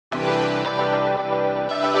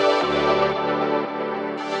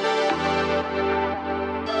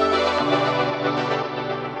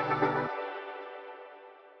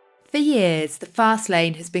years, the fast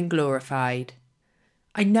lane has been glorified.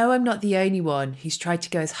 I know I'm not the only one who's tried to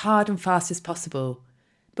go as hard and fast as possible,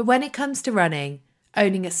 but when it comes to running,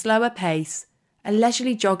 owning a slower pace, a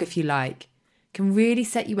leisurely jog if you like, can really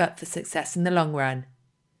set you up for success in the long run.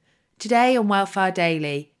 Today on Wildfire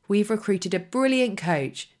Daily, we've recruited a brilliant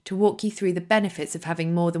coach to walk you through the benefits of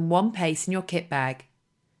having more than one pace in your kit bag.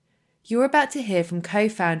 You're about to hear from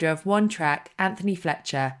co-founder of One Track, Anthony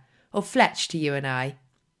Fletcher, or Fletch to you and I.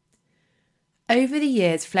 Over the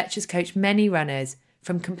years, Fletcher's coached many runners,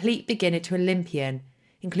 from complete beginner to Olympian,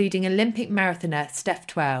 including Olympic marathoner Steph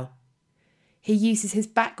Twell. He uses his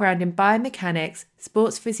background in biomechanics,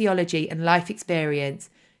 sports physiology and life experience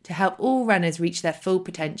to help all runners reach their full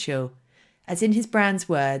potential. As in his brand's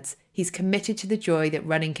words, he's committed to the joy that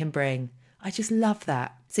running can bring. I just love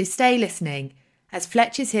that. So stay listening, as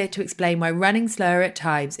Fletch is here to explain why running slower at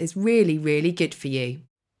times is really, really good for you.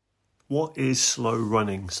 What is slow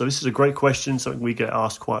running? So this is a great question, something we get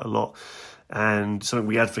asked quite a lot and something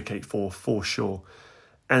we advocate for sure.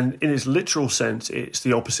 And in its literal sense, it's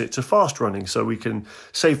the opposite to fast running. So we can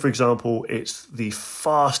say, for example, it's the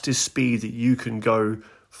fastest speed that you can go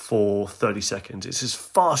for 30 seconds. It's as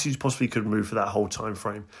fast as you possibly could move for that whole time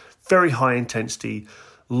frame. Very high intensity,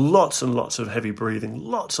 lots and lots of heavy breathing,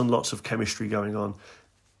 lots and lots of chemistry going on.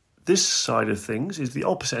 This side of things is the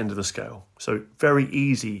opposite end of the scale. So very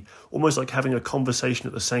easy, almost like having a conversation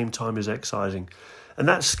at the same time as exercising. And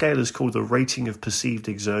that scale is called the rating of perceived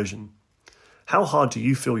exertion. How hard do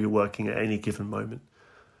you feel you're working at any given moment?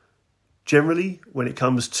 Generally, when it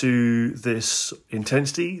comes to this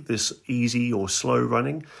intensity, this easy or slow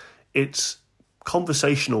running, it's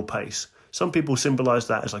conversational pace. Some people symbolize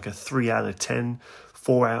that as like a 3 out of 10,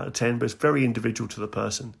 4 out of 10, but it's very individual to the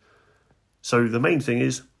person. So the main thing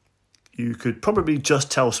is you could probably just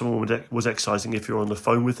tell someone was exercising if you're on the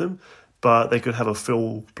phone with them, but they could have a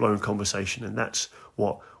full-blown conversation, and that's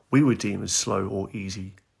what we would deem as slow or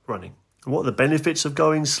easy running. And what are the benefits of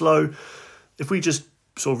going slow? If we just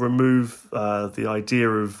sort of remove the idea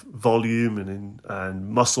of volume and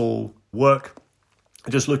muscle work,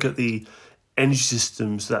 and just look at the energy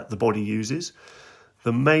systems that the body uses,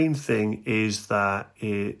 the main thing is that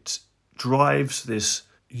it drives this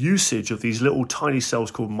usage of these little tiny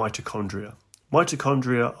cells called mitochondria.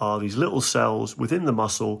 Mitochondria are these little cells within the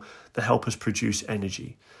muscle that help us produce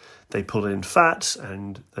energy. They pull in fats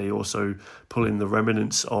and they also pull in the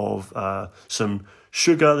remnants of some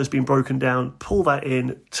sugar that's been broken down, pull that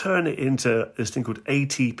in, turn it into this thing called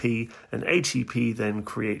ATP, and ATP then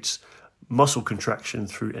creates muscle contraction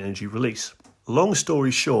through energy release. Long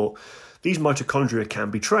story short, these mitochondria can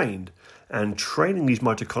be trained, and training these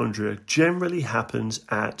mitochondria generally happens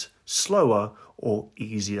at slower or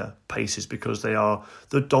easier paces because they are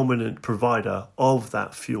the dominant provider of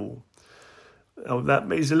that fuel.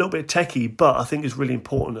 That is a little bit techie, but I think it's really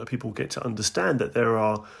important that people get to understand that there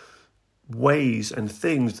are ways and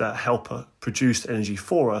things that help produce energy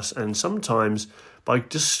for us, and sometimes by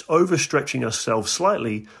just overstretching ourselves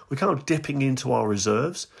slightly, we're kind of dipping into our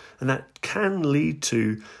reserves, and that can lead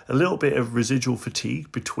to a little bit of residual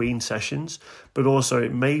fatigue between sessions, but also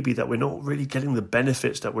it may be that we're not really getting the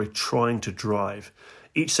benefits that we're trying to drive.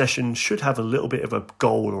 Each session should have a little bit of a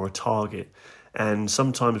goal or a target, and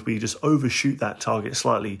sometimes we just overshoot that target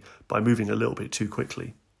slightly by moving a little bit too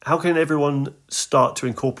quickly. How can everyone start to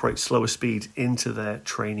incorporate slower speed into their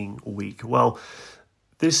training week? Well,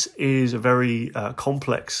 this is a very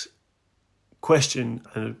complex question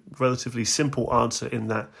and a relatively simple answer in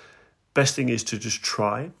that best thing is to just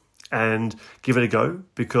try and give it a go,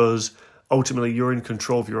 because ultimately you're in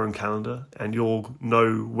control of your own calendar and you'll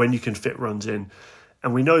know when you can fit runs in.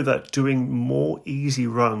 And we know that doing more easy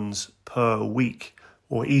runs per week,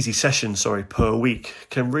 or easy sessions, per week,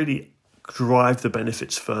 can really drive the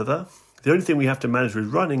benefits further. The only thing we have to manage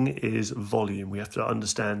with running is volume. We have to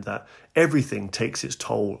understand that everything takes its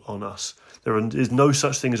toll on us. There is no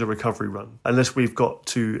such thing as a recovery run. Unless we've got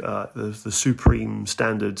to the supreme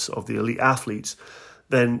standards of the elite athletes,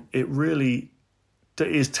 then it really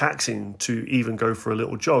is taxing to even go for a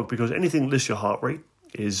little jog, because anything that lifts your heart rate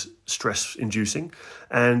is stress-inducing,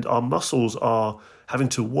 and our muscles are having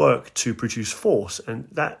to work to produce force, and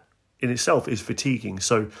that in itself is fatiguing.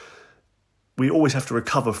 So we always have to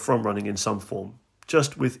recover from running in some form.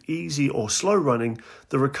 Just with easy or slow running,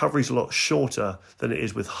 the recovery is a lot shorter than it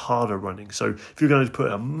is with harder running. So if you're going to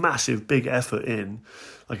put a massive, big effort in,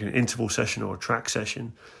 like an interval session or a track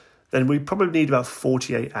session, then we probably need about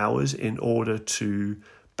 48 hours in order to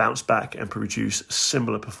bounce back and produce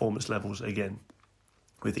similar performance levels again.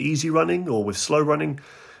 With easy running or with slow running,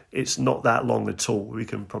 it's not that long at all. We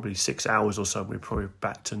can probably 6 hours or so, we're probably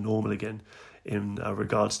back to normal again. in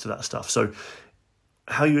regards to that stuff. So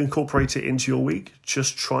how you incorporate it into your week,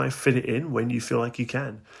 just try and fit it in when you feel like you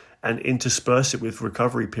can, and intersperse it with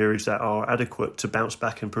recovery periods that are adequate to bounce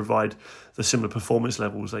back and provide the similar performance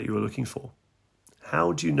levels that you were looking for.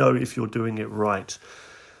 How do you know if you're doing it right?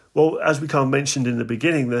 Well, as we kind of mentioned in the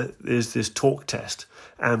beginning, there's this talk test,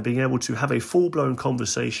 and being able to have a full-blown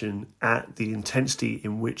conversation at the intensity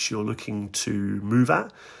in which you're looking to move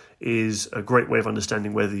at is a great way of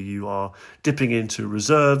understanding whether you are dipping into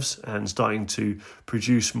reserves and starting to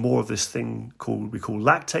produce more of this thing we call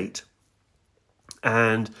lactate.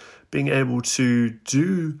 And being able to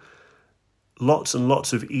do lots and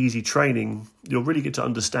lots of easy training, you'll really get to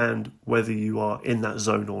understand whether you are in that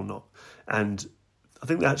zone or not. And I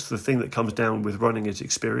think that's the thing that comes down with running is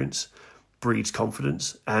experience breeds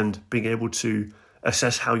confidence, and being able to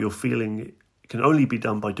assess how you're feeling can only be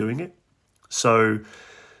done by doing it. So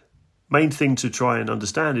main thing to try and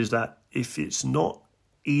understand is that if it's not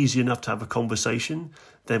easy enough to have a conversation,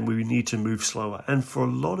 then we need to move slower. And for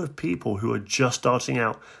a lot of people who are just starting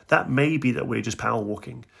out, that may be that we're just power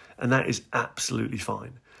walking, and that is absolutely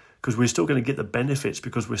fine, because we're still going to get the benefits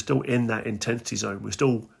because we're still in that intensity zone. We're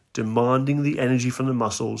still demanding the energy from the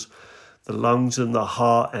muscles, the lungs and the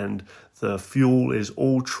heart, and the fuel is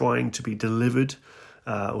all trying to be delivered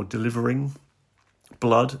or delivering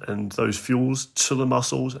blood and those fuels to the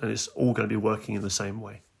muscles, and it's all going to be working in the same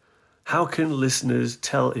way. How can listeners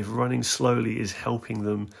tell if running slowly is helping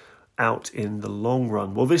them out in the long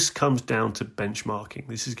run? Well, this comes down to benchmarking.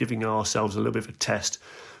 This is giving ourselves a little bit of a test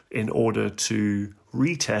in order to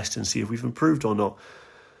retest and see if we've improved or not.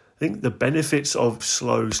 I think the benefits of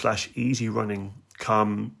slow/easy running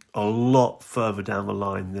come a lot further down the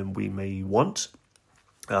line than we may want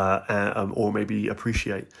or maybe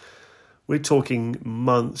appreciate. We're talking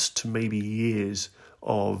months to maybe years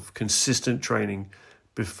of consistent training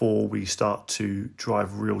before we start to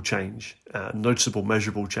drive real change, noticeable,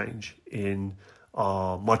 measurable change in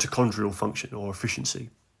our mitochondrial function or efficiency.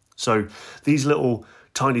 So these little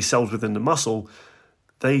tiny cells within the muscle,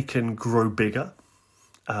 they can grow bigger.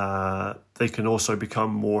 They can also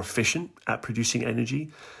become more efficient at producing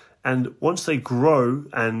energy. And once they grow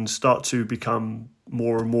and start to become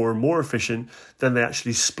more and more and more efficient, then they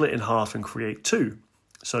actually split in half and create two.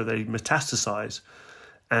 So they metastasize.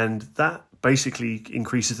 And that basically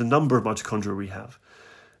increases the number of mitochondria we have.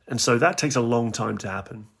 And so that takes a long time to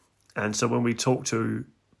happen. And so when we talk to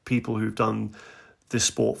people who've done this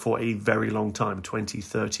sport for a very long time, 20,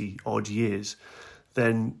 30 odd years,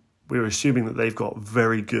 then we're assuming that they've got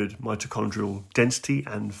very good mitochondrial density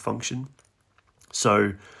and function.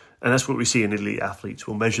 So, and that's what we see in elite athletes.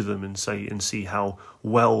 We'll measure them and see how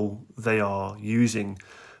well they are using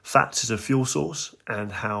fats as a fuel source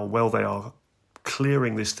and how well they are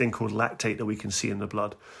clearing this thing called lactate that we can see in the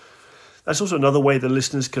blood. That's also another way that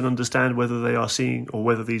listeners can understand whether they are seeing or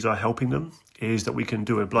whether these are helping them, is that we can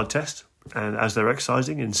do a blood test and as they're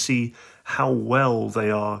exercising and see how well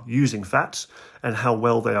they are using fats and how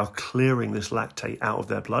well they are clearing this lactate out of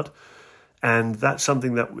their blood. And that's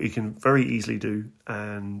something that we can very easily do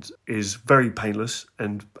and is very painless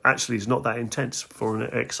and actually is not that intense for an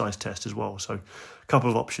exercise test as well. So a couple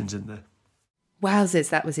of options in there. Wowzers,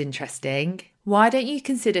 that was interesting. Why don't you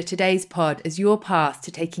consider today's pod as your path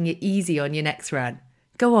to taking it easy on your next run?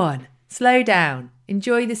 Go on, slow down,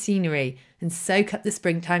 enjoy the scenery, and soak up the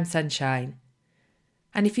springtime sunshine.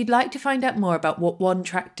 And if you'd like to find out more about what One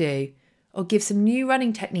Track do, or give some new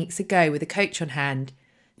running techniques a go with a coach on hand,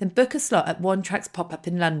 then book a slot at One Track's pop-up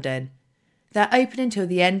in London. They're open until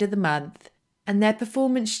the end of the month, and their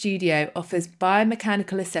performance studio offers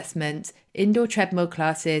biomechanical assessments, indoor treadmill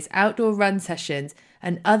classes, outdoor run sessions,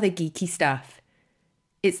 and other geeky stuff.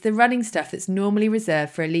 It's the running stuff that's normally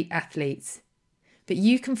reserved for elite athletes. But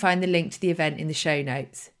you can find the link to the event in the show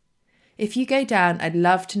notes. If you go down, I'd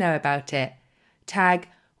love to know about it. Tag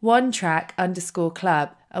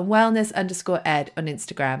OneTrack_club and wellness_ed on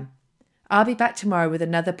Instagram. I'll be back tomorrow with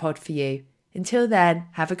another pod for you. Until then,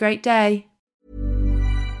 have a great day.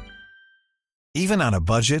 Even on a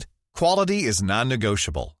budget, quality is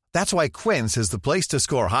non-negotiable. That's why Quince is the place to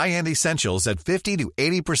score high-end essentials at 50 to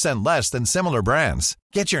 80% less than similar brands.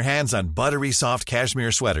 Get your hands on buttery soft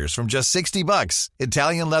cashmere sweaters from just $60,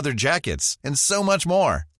 Italian leather jackets, and so much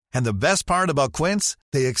more. And the best part about Quince,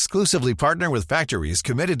 they exclusively partner with factories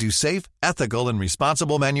committed to safe, ethical, and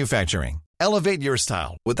responsible manufacturing. Elevate your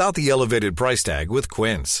style without the elevated price tag with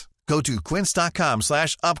Quince. Go to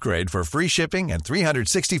quince.com/upgrade for free shipping and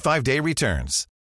 365-day returns.